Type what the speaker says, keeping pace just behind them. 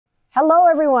Hello,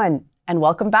 everyone, and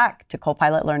welcome back to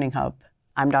Copilot Learning Hub.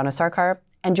 I'm Donna Sarkar,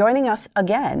 and joining us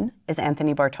again is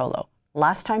Anthony Bartolo.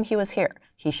 Last time he was here,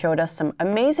 he showed us some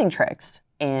amazing tricks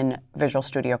in Visual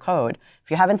Studio Code.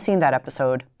 If you haven't seen that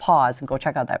episode, pause and go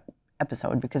check out that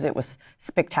episode because it was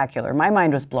spectacular. My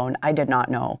mind was blown. I did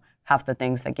not know half the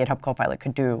things that GitHub Copilot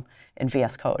could do in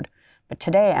VS Code. But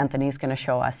today, Anthony's going to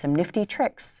show us some nifty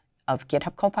tricks of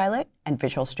GitHub Copilot and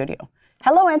Visual Studio.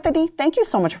 Hello, Anthony. Thank you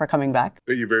so much for coming back.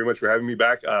 Thank you very much for having me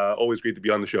back. Always great to be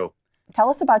on the show.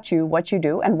 Tell us about you, what you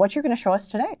do, and what you're going to show us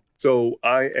today. So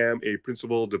I am a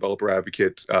principal developer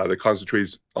advocate that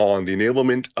concentrates on the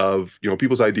enablement of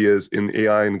people's ideas in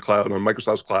AI and cloud on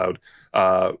Microsoft's cloud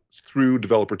through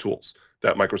developer tools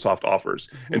that Microsoft offers.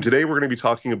 Mm-hmm. And today we're going to be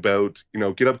talking about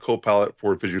GitHub Copilot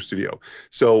for Visual Studio.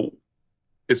 So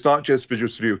it's not just Visual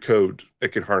Studio Code that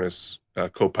can harness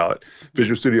Copilot.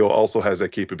 Visual Studio also has that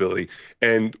capability.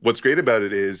 And what's great about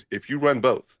it is if you run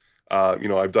both,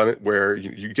 I've done it where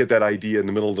you get that idea in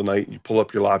the middle of the night, and you pull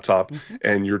up your laptop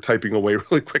and you're typing away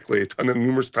really quickly. I've done it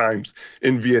numerous times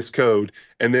in VS Code.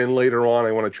 And then later on,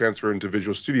 I want to transfer into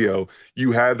Visual Studio.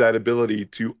 You have that ability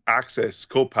to access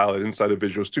Copilot inside of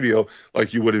Visual Studio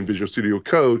like you would in Visual Studio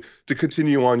Code to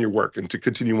continue on your work and to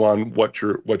continue on what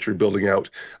you're building out.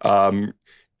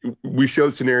 We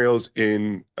showed scenarios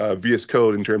in VS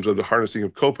Code in terms of the harnessing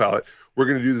of Copilot. We're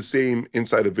going to do the same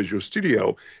inside of Visual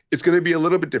Studio. It's going to be a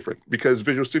little bit different because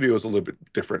Visual Studio is a little bit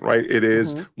different, right? It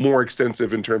is more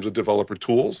extensive in terms of developer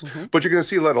tools, but you're going to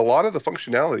see that a lot of the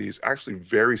functionality is actually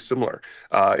very similar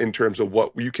in terms of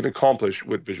what you can accomplish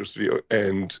with Visual Studio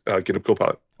and GitHub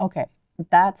Copilot. Okay,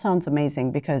 that sounds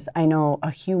amazing because I know a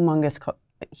humongous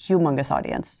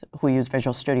audience who use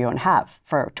Visual Studio and have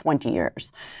for 20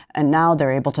 years. And now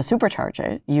they're able to supercharge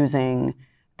it using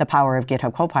the power of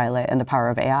GitHub Copilot and the power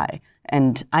of AI.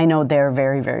 And I know they're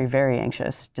very, very, very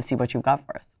anxious to see what you've got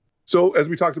for us. So as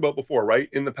we talked about before, right?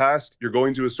 In the past, you're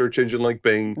going to a search engine like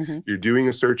Bing, you're doing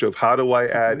a search of how do I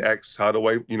add X, how do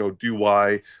I, do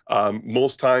Y.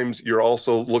 Most times you're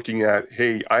also looking at,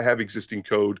 hey, I have existing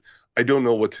code. I don't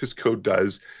know what this code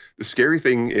does. The scary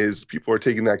thing is people are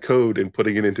taking that code and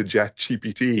putting it into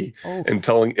ChatGPT and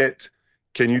telling it,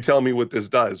 can you tell me what this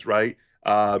does, right?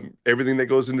 Everything that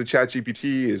goes into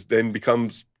ChatGPT then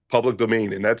becomes public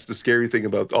domain. And that's the scary thing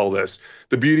about all this.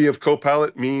 The beauty of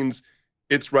Copilot means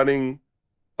it's running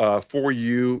for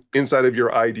you inside of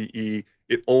your IDE.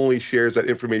 It only shares that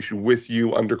information with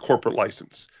you under corporate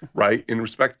license, right? In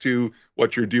respect to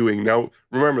what you're doing. Now,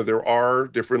 remember, there are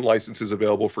different licenses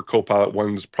available for Copilot.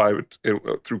 One's private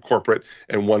through corporate,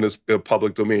 and one is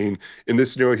public domain. In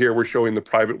this scenario here, we're showing the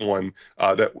private one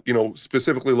that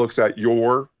specifically looks at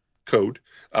your code.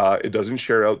 It doesn't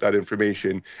share out that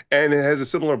information. And it has a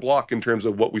similar block in terms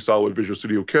of what we saw with Visual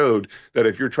Studio Code, that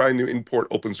if you're trying to import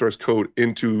open source code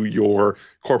into your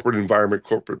corporate environment,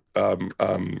 corporate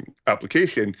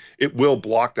application, it will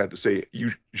block that to say,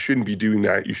 you shouldn't be doing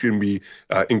that. You shouldn't be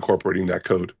incorporating that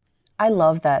code. I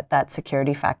love that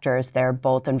security factor is there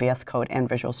both in VS Code and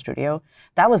Visual Studio.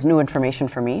 That was new information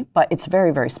for me, but it's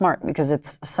very, very smart because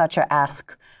it's such an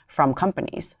ask from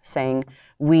companies saying,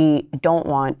 we don't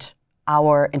want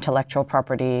our intellectual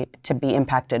property to be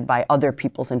impacted by other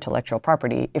people's intellectual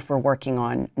property if we're working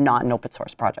on not an open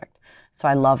source project. So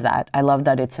I love that. I love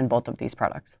that it's in both of these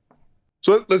products.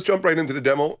 So let's jump right into the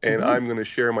demo, and I'm going to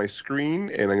share my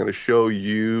screen, and I'm going to show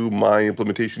you my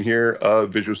implementation here of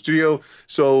Visual Studio.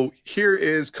 So here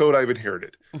is code I've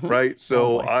inherited, right?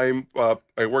 So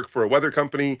I work for a weather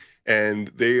company,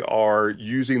 and they are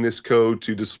using this code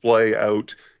to display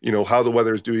out, how the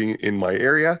weather is doing in my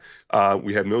area.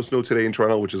 We have no snow today in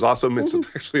Toronto, which is awesome. It's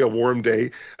actually a warm day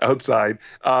outside.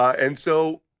 And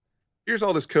so here's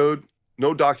all this code.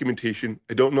 No documentation.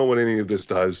 I don't know what any of this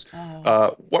does.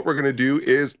 What we're going to do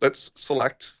is let's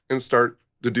select and start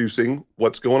deducing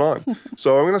what's going on.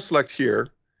 So I'm going to select here,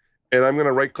 and I'm going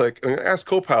to right click, and I'm going to ask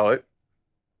Copilot,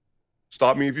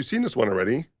 stop me if you've seen this one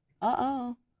already.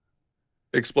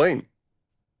 Explain.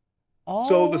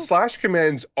 So the slash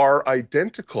commands are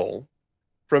identical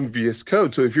from VS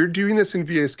Code. So if you're doing this in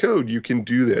VS Code, you can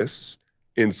do this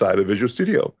inside of Visual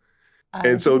Studio.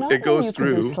 And so it goes through.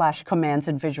 You can do slash commands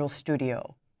in Visual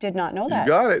Studio. Did not know that. You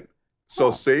got it.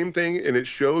 So same thing, and it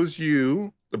shows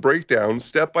you the breakdown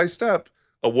step by step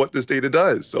of what this data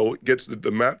does. So it gets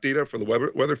the map data for the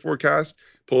weather forecast,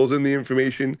 pulls in the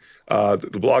information,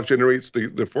 the block generates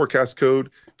the forecast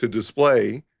code to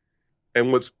display.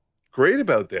 And what's great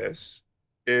about this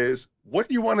is, what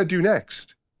do you want to do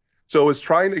next? So it's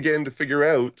trying again to figure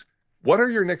out what are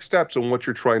your next steps on what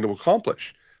you're trying to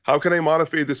accomplish. How can I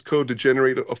modify this code to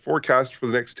generate a forecast for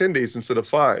the next 10 days instead of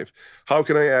 5? How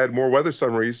can I add more weather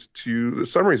summaries to the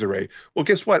summaries array? Well,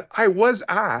 guess what? I was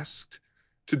asked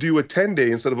to do a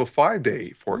 10-day instead of a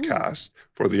 5-day forecast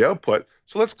for the output.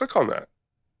 So let's click on that.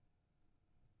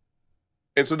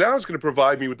 And so now it's going to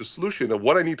provide me with the solution of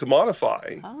what I need to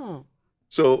modify. Oh.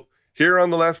 So here on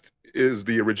the left is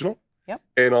the original. Yep.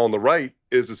 And on the right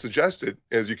is the suggested.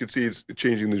 As you can see, it's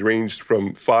changing the range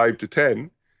from 5 to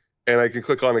 10. And I can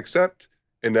click on accept.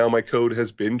 And now my code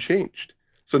has been changed.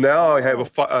 So now I have a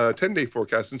 10-day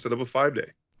forecast instead of a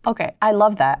 5-day. Okay, I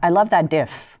love that. I love that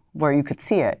diff where you could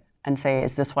see it and say,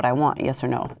 is this what I want? Yes or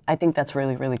no. I think that's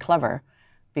really, really clever,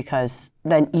 because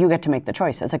then you get to make the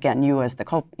choices. Again, you as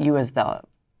the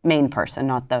main person,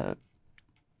 not the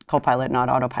Copilot, not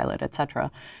autopilot, et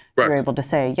cetera. You're able to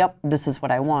say, yep, this is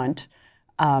what I want,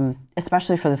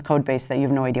 especially for this code base that you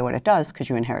have no idea what it does because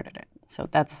you inherited it. So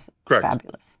that's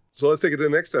fabulous. So let's take it to the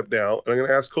next step now. And I'm going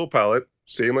to ask Copilot,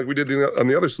 same like we did on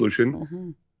the other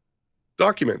solution,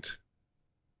 document.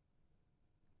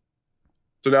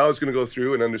 So now it's going to go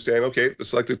through and understand, okay, the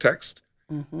selected text,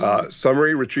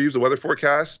 summary retrieves the weather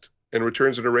forecast and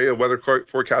returns an array of weather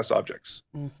forecast objects.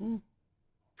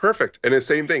 Perfect. And the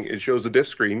same thing, it shows the diff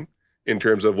screen in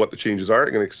terms of what the changes are.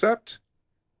 I'm going to accept.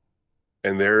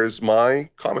 And there's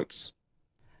my comments.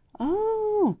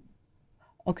 Oh,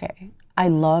 okay. I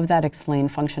love that explain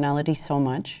functionality so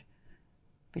much,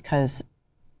 because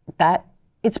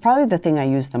it's probably the thing I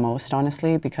use the most,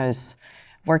 honestly, because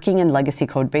working in legacy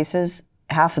code bases,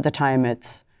 half of the time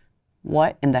it's,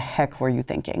 what in the heck were you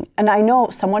thinking? And I know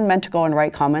someone meant to go and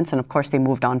write comments, and of course they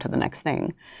moved on to the next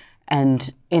thing.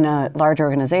 And in a large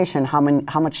organization, how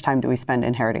much time do we spend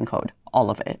inheriting code? All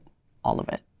of it, all of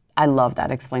it. I love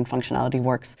that explain functionality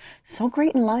works so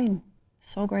great in line,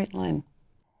 so great in line.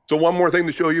 So one more thing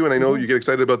to show you, and I know you get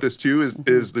excited about this too,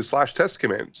 is the /test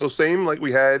command. So same like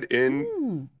we had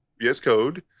in VS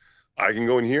Code, I can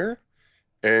go in here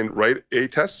and write a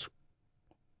test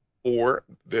for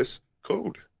this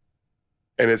code.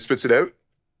 And it spits it out.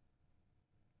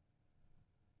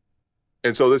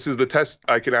 And so this is the test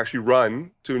I can actually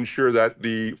run to ensure that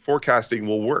the forecasting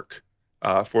will work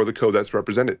for the code that's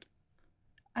represented.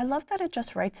 I love that it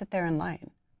just writes it there in line.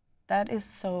 That is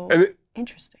so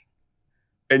interesting.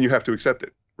 And you have to accept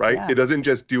it, right? Yeah. It doesn't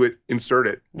just do it, insert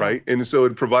it, right? And so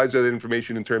it provides that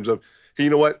information in terms of, hey, you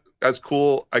know what? That's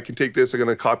cool. I can take this. I'm going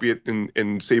to copy it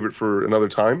and save it for another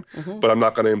time, but I'm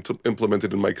not going to implement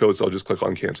it in my code. So I'll just click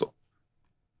on cancel.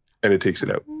 And it takes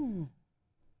it out.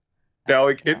 Now,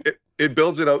 it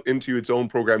builds it out into its own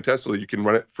program test so that you can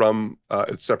run it from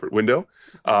its separate window.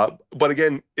 But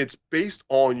again, it's based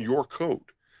on your code.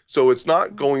 So it's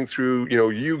not going through,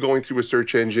 you going through a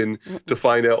search engine to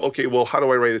find out, okay, well, how do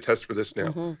I write a test for this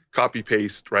now? Copy,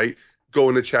 paste, right? Go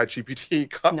into ChatGPT,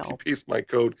 copy, paste my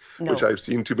code, which I've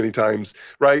seen too many times,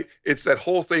 right? It's that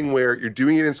whole thing where you're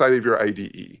doing it inside of your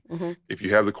IDE. If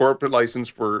you have the corporate license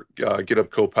for GitHub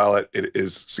Copilot, it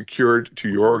is secured to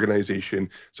your organization,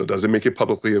 so it doesn't make it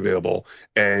publicly available.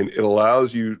 And it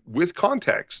allows you, with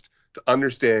context, to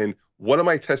understand, what am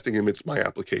I testing amidst my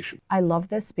application? I love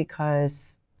this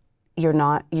because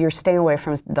you're staying away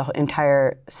from the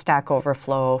entire Stack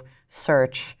Overflow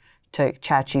search to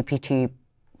ChatGPT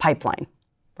pipeline,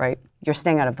 right? You're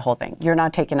staying out of the whole thing. You're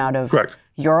not taken out of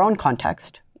your own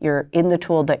context. You're in the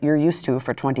tool that you're used to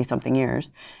for 20-something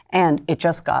years, and it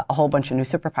just got a whole bunch of new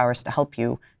superpowers to help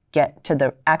you get to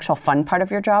the actual fun part of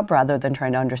your job rather than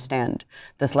trying to understand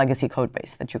this legacy code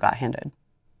base that you got handed.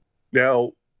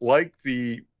 Now, like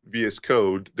the VS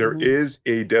Code, there is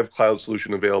a Dev Cloud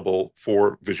solution available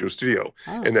for Visual Studio,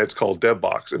 and that's called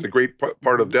DevBox. And the great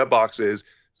part of DevBox is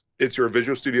it's your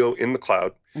Visual Studio in the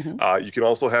cloud. You can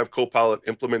also have Copilot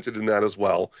implemented in that as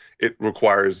well. It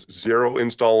requires 0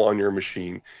 install on your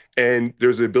machine, and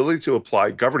there's the ability to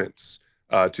apply governance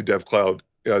to DevBox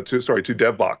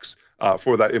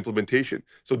for that implementation.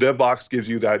 So DevBox gives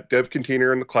you that dev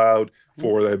container in the cloud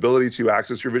for the ability to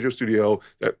access your Visual Studio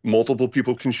that multiple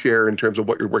people can share in terms of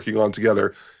what you're working on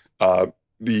together.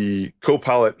 The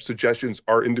Copilot suggestions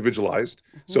are individualized,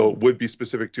 so it would be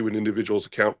specific to an individual's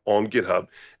account on GitHub.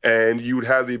 And you would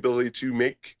have the ability to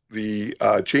make the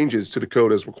changes to the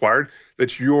code as required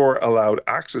that you're allowed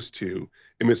access to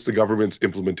amidst the government's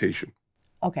implementation.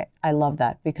 Okay, I love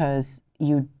that, because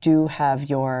you do have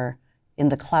in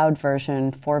the cloud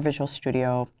version for Visual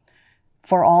Studio,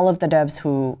 for all of the devs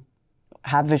who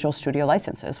have Visual Studio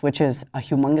licenses, which is a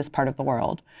humongous part of the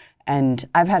world. And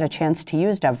I've had a chance to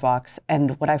use DevBox,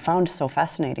 and what I found so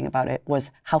fascinating about it was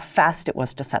how fast it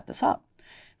was to set this up. It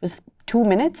was 2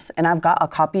 minutes, and I've got a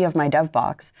copy of my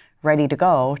DevBox ready to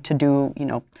go to do,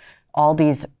 all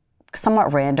these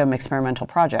somewhat random experimental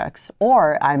projects,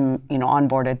 or I'm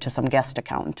onboarded to some guest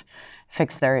account,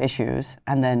 fix their issues,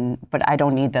 and then, but I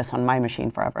don't need this on my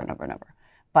machine forever and ever and ever.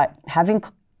 But having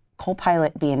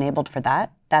Copilot be enabled for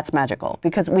that, that's magical,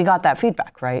 because we got that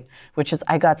feedback, right? Which is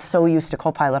I got so used to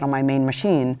Copilot on my main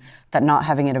machine that not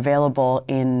having it available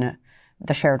in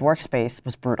the shared workspace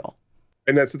was brutal.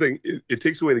 And that's the thing, it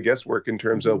takes away the guesswork in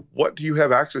terms of what do you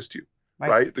have access to,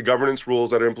 right? The governance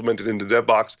rules that are implemented into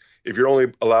DevBox, if you're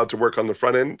only allowed to work on the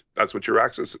front end, that's what your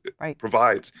access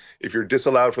provides. If you're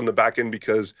disallowed from the back end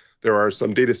because there are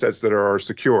some data sets that are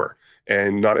secure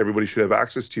and not everybody should have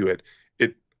access to it,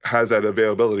 it has that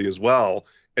availability as well.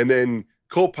 And then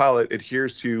Copilot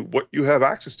adheres to what you have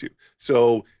access to.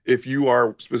 So if you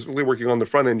are specifically working on the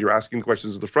front end, you're asking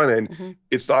questions of the front end,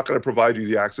 it's not going to provide you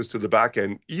the access to the back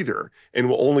end either, and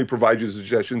will only provide you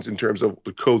suggestions in terms of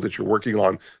the code that you're working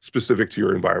on specific to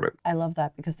your environment. I love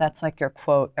that, because that's like your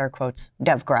quote, air quotes,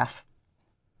 dev graph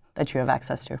that you have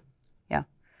access to. Yeah.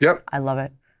 Yep. I love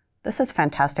it. This is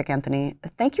fantastic, Anthony.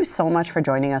 Thank you so much for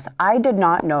joining us. I did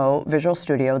not know Visual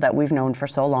Studio, that we've known for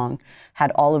so long,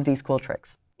 had all of these cool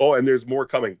tricks. Oh, and there's more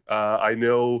coming. I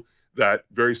know that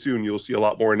very soon you'll see a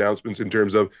lot more announcements in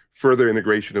terms of further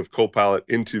integration of Copilot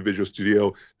into Visual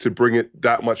Studio to bring it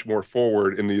that much more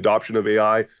forward in the adoption of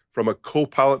AI from a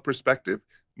Copilot perspective,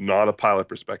 not a pilot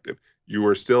perspective. You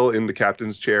are still in the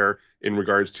captain's chair in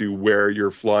regards to where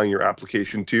you're flying your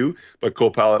application to, but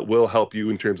Copilot will help you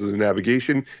in terms of the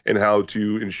navigation and how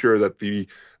to ensure that the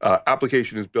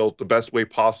application is built the best way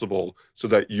possible so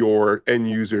that your end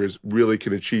users really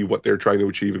can achieve what they're trying to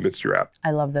achieve amidst your app.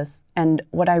 I love this. And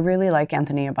what I really like,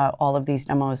 Anthony, about all of these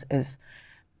demos is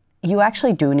you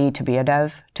actually do need to be a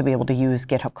dev to be able to use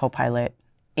GitHub Copilot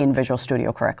in Visual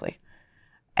Studio correctly.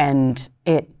 And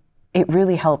it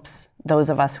really helps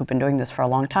those of us who've been doing this for a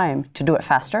long time to do it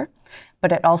faster,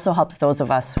 but it also helps those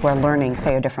of us who are learning,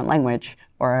 say, a different language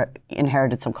or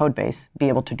inherited some code base, be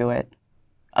able to do it,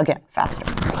 again, faster.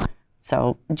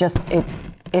 So just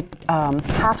it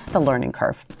halves the learning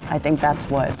curve. I think that's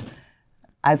what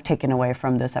I've taken away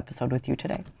from this episode with you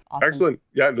today. Awesome. Excellent.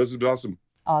 Yeah, this is awesome.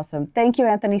 Awesome. Thank you,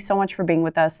 Anthony, so much for being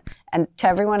with us. And to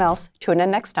everyone else, tune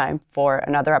in next time for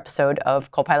another episode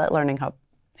of Copilot Learning Hub.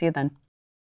 See you then.